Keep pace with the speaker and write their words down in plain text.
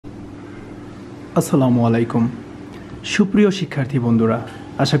আসসালামু আলাইকুম সুপ্রিয় শিক্ষার্থী বন্ধুরা,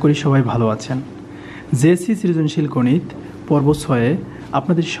 আশা করি সবাই ভালো আছেন। জেএসসি সৃজনশীল গণিত পর্ব 6-এ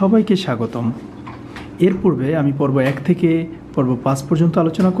আপনাদের সবাইকে স্বাগতম। এর পূর্বে আমি পর্ব 1 থেকে পর্ব 5 পর্যন্ত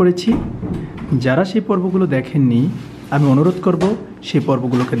আলোচনা করেছি। যারা সেই পর্বগুলো দেখেননি, আমি অনুরোধ করব সেই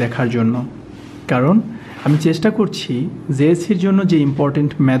পর্বগুলোকে দেখার জন্য, কারণ আমি চেষ্টা করছি জেএসসির জন্য যে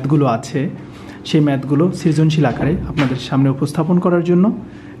ইম্পর্টেন্ট ম্যাথগুলো আছে সেই ম্যাথগুলো সৃজনশীল আকারে আপনাদের সামনে উপস্থাপন করার জন্য।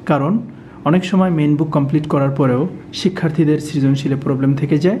 কারণ অনেক সময় মেইন বুক কমপ্লিট করার পরেও শিক্ষার্থীদের সৃজনশীলে প্রবলেম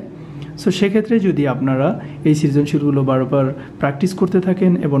থেকে যায়। সো সেক্ষেত্রে যদি আপনারা এই সৃজনশীলগুলো বারবার প্র্যাকটিস করতে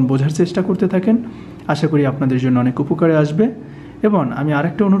থাকেন এবং বোঝার চেষ্টা করতে থাকেন, আশা করি আপনাদের জন্য অনেক উপকারে আসবে। এবং আমি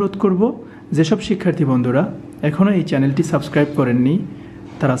আরেকটা অনুরোধ করব, যেসব শিক্ষার্থী বন্ধুরা এখনও এই চ্যানেলটি সাবস্ক্রাইব করেননি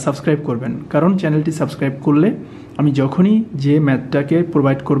তারা সাবস্ক্রাইব করবেন, কারণ চ্যানেলটি সাবস্ক্রাইব করলে আমি যখনই যে ম্যাথটাকে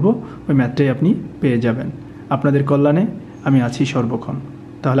প্রোভাইড করব ওই ম্যাথটাই আপনি পেয়ে যাবেন। আপনাদের কল্যাণে আমি আছি সর্বক্ষণ।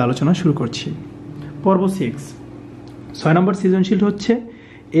 তাহলে আলোচনা শুরু করছি। পর্ব 6 নম্বর সৃজনশীল হচ্ছে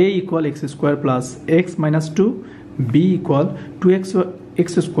a = x² + x - 2, b = 2x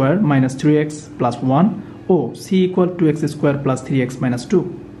square - 3x + 1 O c = 2x² + 3x - 2।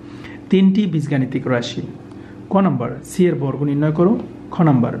 তিনটি বীজগাণিতিক রাশি। ক নম্বর c এর বর্গ নির্ণয় করো। খ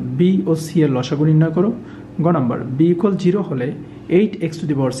নম্বর b ও c এর লসাগু নির্ণয় করো। গ নম্বর b = 0 হলে 8x⁶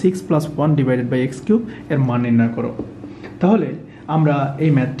 + 1 / x³ এর মান নির্ণয় করো। তাহলে আমরা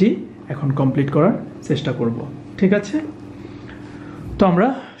এই ম্যাথটি এখন কমপ্লিট করার চেষ্টা করব, ঠিক আছে? তো আমরা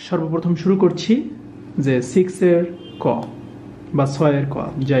সর্বপ্রথম শুরু করছি যে 6-এর ক বা 6-এর ক,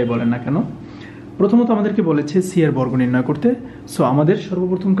 যাই বলেন না কেন। প্রথমত আমাদেরকে বলেছে সি এর বর্গ নির্ণয় করতে। সো আমাদের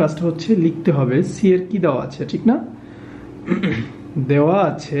সর্বপ্রথম কাজটা হচ্ছে লিখতে হবে সি এর কি দেওয়া আছে, ঠিক না? দেওয়া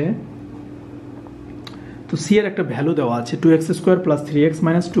আছে, তো সি এর একটা ভ্যালু দেওয়া আছে 2x² + 3x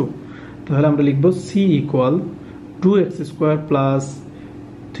 - 2। তাহলে আমরা লিখব সি = 2x² +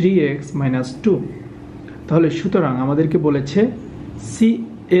 3x - 2। তাহলে সুতরাং আমাদেরকে বলেছে সি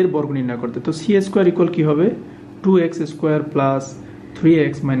এর বর্গ নির্ণয় করতে। তো সি স্কোয়ার ইকুয়াল কি হবে? 2x² +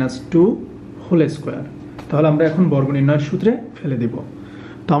 3x - 2 whole square. তাহলে আমরা এখন বর্গ নির্ণয়ের সূত্রে ফেলে দেব।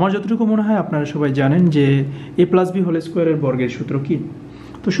 তো আমার যতটুকু মনে হয় আপনারা সবাই জানেন যে a + b হোল স্কোয়ারের বর্গের সূত্র কি।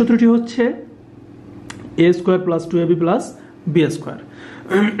 তো সূত্রটি হচ্ছে a² + 2ab + b²।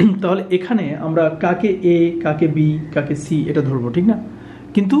 তাহলে এখানে আমরা কাকে a, কাকে b, কাকে c এটা ধরবো, ঠিক না?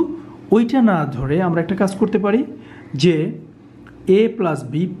 কিন্তু ওইটা না ধরে আমরা একটা কাজ করতে পারি যে a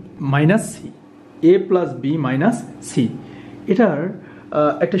 + b - c, a + b - c, এটার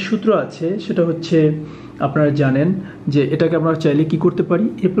একটা সূত্র আছে। সেটা হচ্ছে আপনারা জানেন যে এটাকে আমরা চাইলে কি করতে পারি,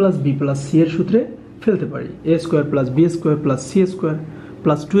 a + b + c এর সূত্রে ফেলতে পারি। a² + b² + c²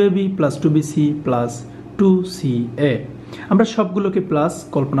 + 2ab + 2bc + 2ca। আমরা সবগুলোকে প্লাস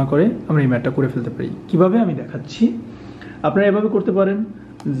কল্পনা করে আমরা এই ম্যাথটা করে ফেলতে পারি। কিভাবে আমি দেখাচ্ছি। আপনারা এভাবে করতে পারেন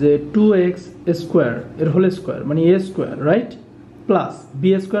যে 2x² এর হোল স্কোয়ার মানে a², রাইট, প্লাস b²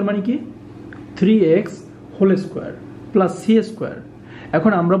 মানে কি 3x whole square plus c²।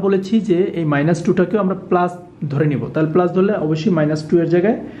 এখন আমরা বলেছি যে এই -2টাকেও আমরা প্লাস ধরে নিব। তাহলে প্লাস ধরলে অবশ্যই -2 এর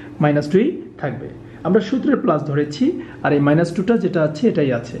জায়গায় -2ই থাকবে। আমরা সূত্রের প্লাস ধরেছি, আর এই -2টা যেটা আছে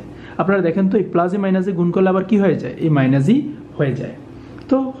এটাই আছে। আপনারা দেখেন তো এই প্লাসে মাইনাসে গুণ করলে আবার কি হয়ে যায়? এই মাইনাসই হয়ে যায়।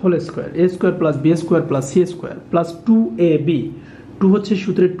 তো whole square a² + b² + c² + 2ab। 2 হচ্ছে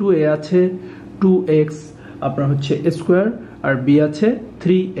সূত্রে 2a আছে 2x আপনার হচ্ছে স্কোয়ার, আর b আছে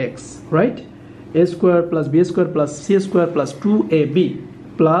 3x, right. a² + b² + c² + 2ab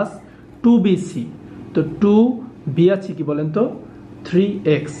 + 2bc। তো 2b আছে কি বলেন তো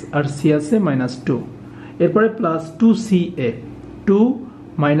 3x, আর c আছে -2। এরপরে প্লাস 2ca, 2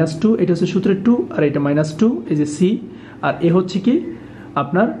 - 2 এটা হচ্ছে সূত্রে 2, আর এটা -2 এই যে c, আর এ হচ্ছে কি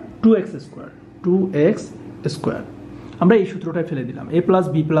আপনার 2x²। আমরা এই সূত্রটাই ফেলে দিলাম। a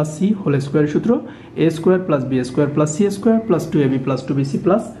 + b + c হোল স্কোয়ারের সূত্র a² + b² + c² + 2ab + 2bc +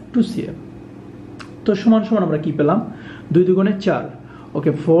 2ca। তো সমান সমান আমরা কি পেলাম? 2 × 2 = 4,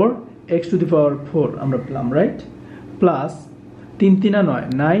 ওকে, 4x⁴ আমরা পেলাম, রাইট, প্লাস 3 × 3 = 9,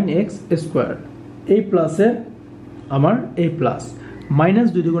 9x²। এই প্লাসে আমার এই প্লাস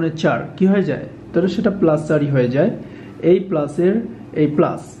 -2 × 4 কি হয়ে যায়? তাহলে সেটা +4ই হয়ে যায়। এই প্লাসের এই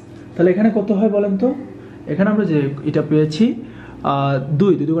প্লাস, তাহলে এখানে কত হয় বলেন তো? এখানে আমরা যে এটা পেয়েছি 2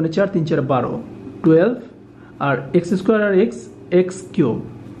 × 4 3 × 4 = 12, 12, আর x² আর x³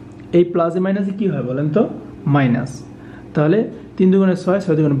 এই প্লাসে মাইনাসে কি হয় বলেন তো? মাইনাস। তাহলে 3 × 2 = 6,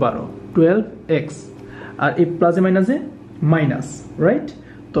 6 × 2 = 12, 12x, আর এই প্লাসে মাইনাসে মাইনাস, রাইট।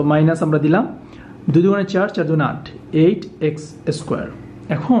 তো মাইনাস আমরা দিলাম। 2 × 4 4 × 8, 8x²।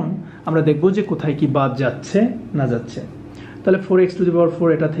 এখন আমরা দেখব যে কোথায় কি বাদ যাচ্ছে না যাচ্ছে। তাহলে 4x⁴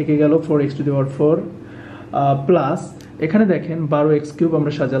 এটা থেকে গেল 4x⁴, প্লাস এখানে দেখেন 12x কিউব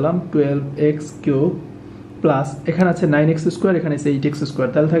আমরা সাজালাম 12x কিউব প্লাস এখানে আছে 9x স্কোয়ার, এখানে আছে 8x স্কোয়ার,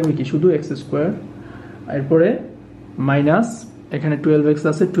 তাহলে থাকবে কি শুধু x স্কোয়ার, এরপরে মাইনাস এখানে 12x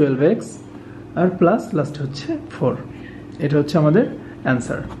আছে 12x আর প্লাস লাস্টে হচ্ছে 4। এটা হচ্ছে আমাদের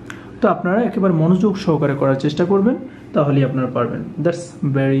অ্যান্সার। তো আপনারা একেবারে মনোযোগ সহকারে করার চেষ্টা করবেন, তাহলেই আপনারা পারবেন। That's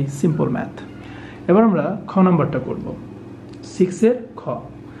very simple math. এবার আমরা খ নাম্বারটা করব। 6 এর খ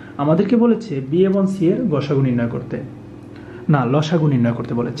আমাদেরকে বলেছে বি এবং সি এর গসাগু নির্ণয় করতে, না লসাগু নির্ণয়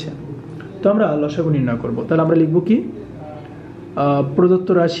করতে বলেছে। তো আমরা লসাগু নির্ণয় করব। তাহলে আমরা লিখব কি, প্রদত্ত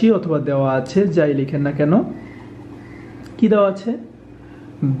রাশি অথবা দেওয়া আছে যাই লিখেন না কেন, কি দেওয়া আছে,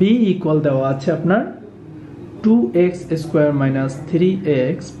 বি ইকুয়াল দেওয়া আছে আপনার 2x square minus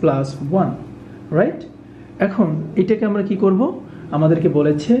 3x plus 1, right. এখন এটাকে আমরা কি করব, আমাদেরকে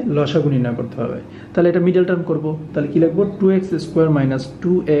বলেছে লসাগু নির্ণয় করতে হবে। তাহলে এটা মিডল টার্ম করব। তাহলে কি লিখব, 2x square minus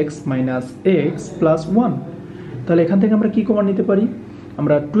 2x minus x plus 1। তাহলে এখান থেকে আমরা কি কমন নিতে পারি,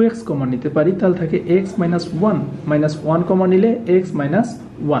 আমরা 2x কমন নিতে পারি। তাহলে থাকে x মাইনাস 1, মাইনাস 1 কমন নিলে x মাইনাস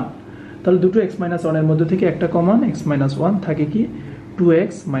 1। তাহলে দুটো x মাইনাস 1 এর মধ্যে থেকে একটা কমন, x মাইনাস 1 থাকে কি 2x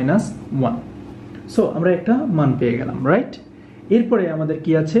মাইনাস 1। সো আমরা একটা মান পেয়ে গেলাম, রাইট। এরপরে আমাদের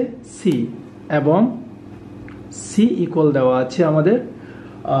কি আছে, সি, এবং সি ইকুয়াল দেওয়া আছে আমাদের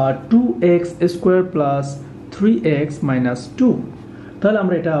 2x square plus 3x minus 2। তাহলে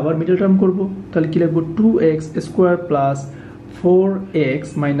আমরা এটা আবার মিডল টার্ম করব। তাহলে কি লিখব, 2x square plus 4x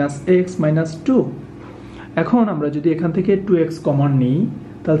minus x minus 2। এখন আমরা যদি এখান থেকে 2x কমন নিই,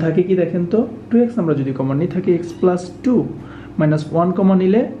 তাহলে থাকে কি দেখেন তো, 2x আমরা যদি কমন নিই থাকে x প্লাস 2, মাইনাস 1 কমন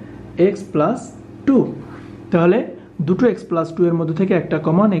নিলে x প্লাস 2। তাহলে দুটো x প্লাস 2 এর মধ্যে থেকে একটা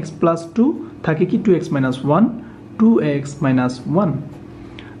কমন, x প্লাস 2 থাকে কি 2x মাইনাস 1, 2x মাইনাস 1।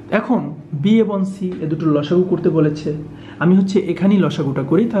 এখন বি এবং সি এ দুটো লসাগু করতে বলেছে। আমি হচ্ছে এখানেই লসাগুটা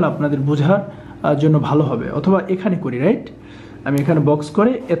করি, তাহলে আপনাদের বোঝার জন্য ভালো হবে, অথবা এখানে করি, রাইট। আমি এখানে বক্স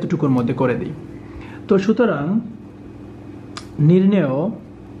করে এতটুকুর মধ্যে করে দিই। তো সুতরাং নির্ণেয়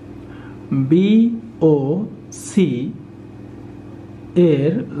বি ও সি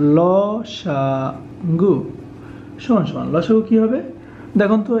এর লসাগু সমান সমান, লসাগু কি হবে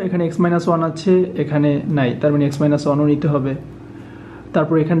দেখুন তো, এখানে x মাইনাস 1 আছে, এখানে নাই, তার মানে x মাইনাস 1ও নিতে হবে।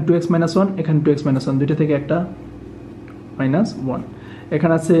 তারপর এখানে 2x মাইনাস 1, এখানে 2x মাইনাস 1, দুইটা থেকে একটা মাইনাস 1।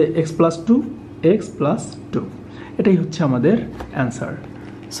 এখানে আছে x প্লাস 2, x প্লাস 2। এটাই হচ্ছে আমাদের অ্যান্সার।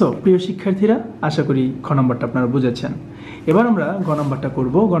 সো প্রিয় শিক্ষার্থীরা, আশা করি খ নাম্বারটা আপনারা বুঝেছেন। এবার আমরা গ নাম্বারটা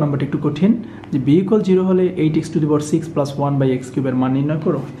করব। গ নাম্বারটা একটু কঠিন, যে বি ইকুয়াল 0 হলে 8x to the power 6 plus 1 by x কিউবের মান নির্ণয়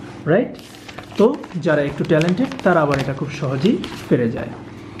করো, রাইট। তো যারা একটু ট্যালেন্টেড তারা আবার এটা খুব সহজেই পেরে যায়।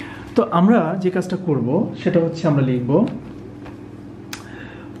 তো আমরা যে কাজটা করব সেটা হচ্ছে আমরা লিখব,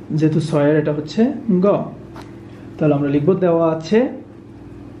 যেহেতু 6 এর এটা হচ্ছে গ, তাহলে আমরা লিখব দেওয়া আছে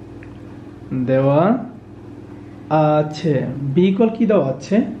বি ইকুয়াল কি দেওয়া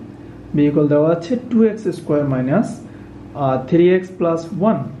আছে, বি ইকুয়াল দেওয়া আছে 2x square minus 3x plus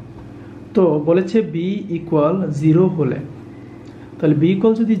 1। তো বলেছে বি ইকুয়াল 0 হলে, তাহলে বি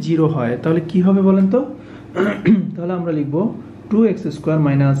ইকুয়াল যদি 0 হয় তাহলে কি হবে বলেন তো, তাহলে আমরা লিখব 2x square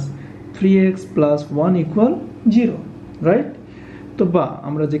minus 3x plus 1 equal 0, right. তো বা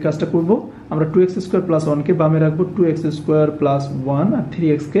আমরা যে কাজটা করব, আমরা 2x স্কোয়ার প্লাস 1কে বামে রাখবো, 2x স্কোয়ার প্লাস 1 আর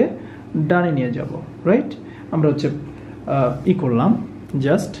 3xকে ডানে নিয়ে যাব, রাইট। আমরা হচ্ছে ই করলাম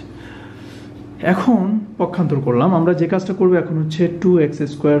জাস্ট, এখন পক্ষান্তর করলাম। আমরা যে কাজটা করব এখন হচ্ছে 2x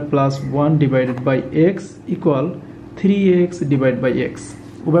square plus 1 divided by x equal 3x divide by x।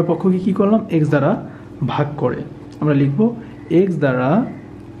 উভয় পক্ষকে কি করলাম, x দ্বারা ভাগ করে আমরা লিখব x দ্বারা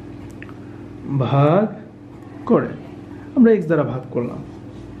ভাগ করে, আমরা x দ্বারা ভাগ করলাম।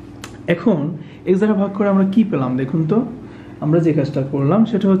 এখন x দ্বারা ভাগ করে আমরা কি পেলাম দেখুন তো, আমরা যে কাজটা করলাম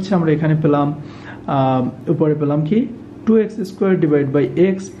সেটা হচ্ছে আমরা এখানে পেলাম, উপরে পেলাম কি 2x square divide by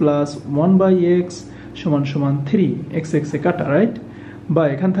x plus 1 by x সমান সমান 3, x এ কাটা, রাইট। বা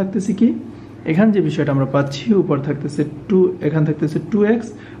এখান থাকতেছে কি, এখান যে বিষয়টা আমরা পাচ্ছি, উপর থাকতেছে 2, এখান থাকতেছে 2x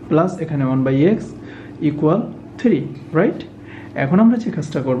প্লাস এখানে 1 বাই x ইকুয়াল 3, রাইট। এখন আমরা যে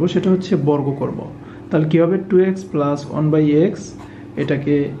কাজটা করব সেটা হচ্ছে বর্গ করব। তাহলে কি হবে, 2x প্লাস 1 বাই x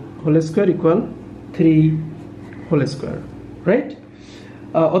এটাকে whole square equal 3 whole square, right.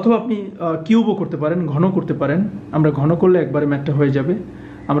 অথবা আপনি কিউবও করতে পারেন, ঘন করতে পারেন। আমরা ঘন করলে একবারে ম্যাথটা হয়ে যাবে।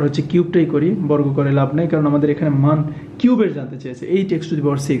 আমরা হচ্ছে কিউবটাই করি, বর্গ করে লাভ নেই, কারণ আমাদের এখানে মান কিউবের জানতে চেয়েছে, 8x টু দি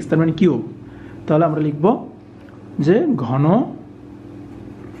পাওয়ার 6, তার মানে কিউব। তাহলে আমরা লিখব যে ঘন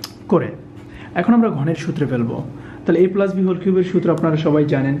করে। এখন আমরা ঘনের সূত্রে ফেলবো। তাহলে a প্লাস বি হোল কিউবের সূত্র আপনারা সবাই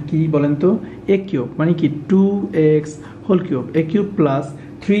জানেন, কি বলেন তো, a কিউব মানে কি 2x whole cube, a cube plus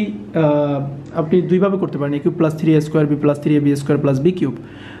আপনি দুইভাবে করতে পারেন, a cube plus 3a square b plus 3ab square plus b cube.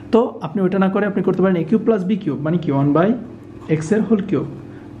 তো আপনি ওটা না করে আপনি করতে পারেন a cube plus b cube মানে কি 1/x এর হোল কিউব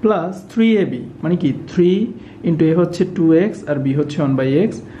প্লাস 3ab মানে কি 3 ইন্টু a হচ্ছে 2x আর b হচ্ছে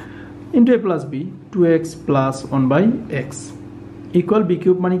 1/x into a plus b 2x plus 1/x equal b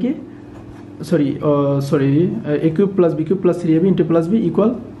cube মানে কি sorry a cube plus b cube plus 3ab into plus b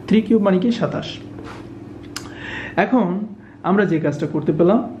equal 3 cube মানে কি 27। এখন আমরা যে কাজটা করতে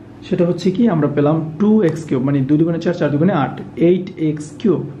পেলাম সেটা হচ্ছে কি আমরা পেলাম 2x কিউব মানে 2 দুগুণে 4 4 দুগুণে 8 8x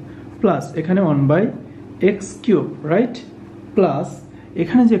কিউব প্লাস এখানে 1/x কিউব রাইট প্লাস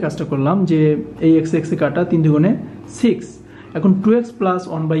এখানে যে কাজটা করলাম যে এই x এ কাটা 3 দুগুণে 6। এখন 2x প্লাস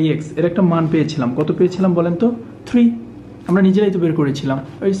 1/x এর একটা মান পেয়েছিলাম, কত পেয়েছিলাম বলেন তো 3, আমরা নিজেরাই তো বের করেছিলাম,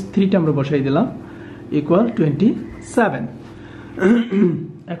 ওই 3টা আমরা বসাই দিলাম ইকুয়াল 27।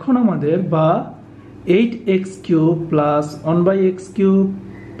 এখন আমাদের বা 8x cube plus 1/x cube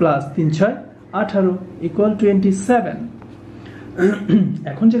plus 3 6 18 equal 27।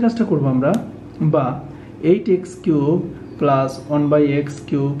 এখন যে কাজটা করবো আমরা বা 8x cube plus 1/x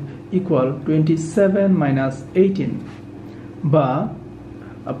cube equal 27 minus 18 বা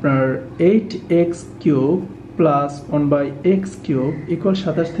আপনার 8x cube plus 1/x cube equal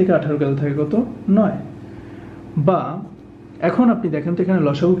 27 থেকে 18 গেলে থাকে কত 9। বা এখন আপনি দেখেন তো এখানে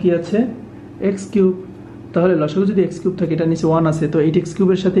লসাগু কি আছে x কিউব, তাহলে লসাগু যদি x কিউব থাকে এটা নিচে 1 আছে, তো 8x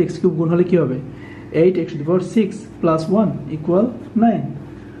কিউবের সাথে x কিউব গুণ হলে কি হবে 8x to the power 6 plus 1 equal 9।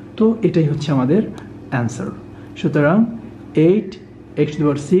 তো এটাই হচ্ছে আমাদের অ্যান্সার। সুতরাং 8x to the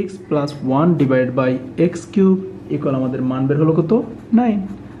power 6 plus 1 divided by x cube equal আমাদের মান বের হলো কত 9।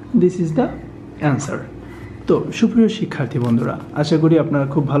 This is the answer. তো সুপ্রিয় শিক্ষার্থী বন্ধুরা, আশা করি আপনারা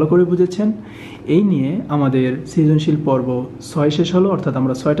খুব ভালো করে বুঝেছেন। এই নিয়ে আমাদের সৃজনশীল পর্ব 6 শেষ হলো, অর্থাৎ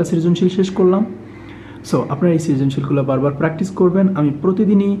আমরা 6টা সৃজনশীল শেষ করলাম। সো আপনারা এই সৃজনশীলগুলো বারবার প্র্যাকটিস করবেন। আমি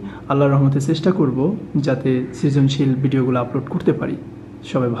প্রতিদিনই আল্লাহর রহমতে চেষ্টা করব যাতে সৃজনশীল ভিডিওগুলো আপলোড করতে পারি।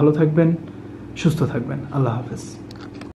 সবাই ভালো থাকবেন, সুস্থ থাকবেন। আল্লাহ হাফেজ।